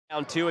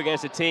Down 2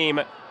 against a team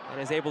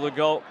and is able to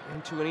go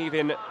into an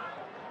even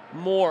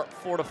more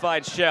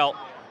fortified shell.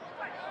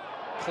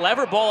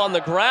 Clever ball on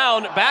the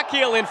ground, back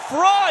heel in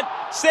front,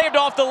 saved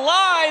off the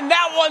line.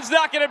 That one's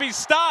not going to be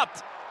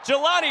stopped.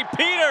 Jelani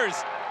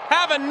Peters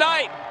have a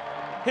night,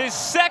 his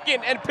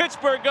second, and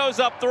Pittsburgh goes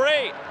up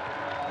 3.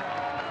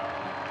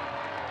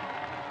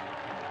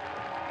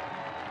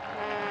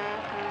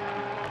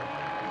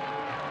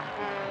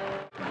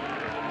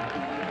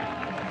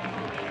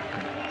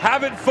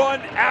 Having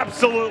fun,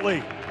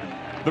 absolutely.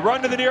 The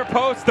run to the near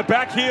post, the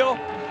back heel,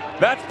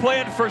 that's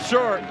planned for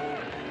sure.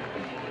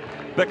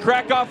 The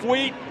crack off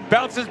wheat,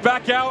 bounces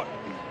back out.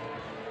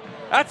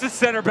 That's a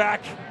center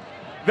back.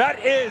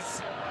 That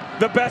is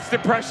the best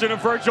impression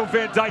of Virgil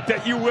van Dijk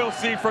that you will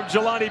see from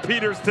Jelani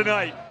Peters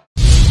tonight.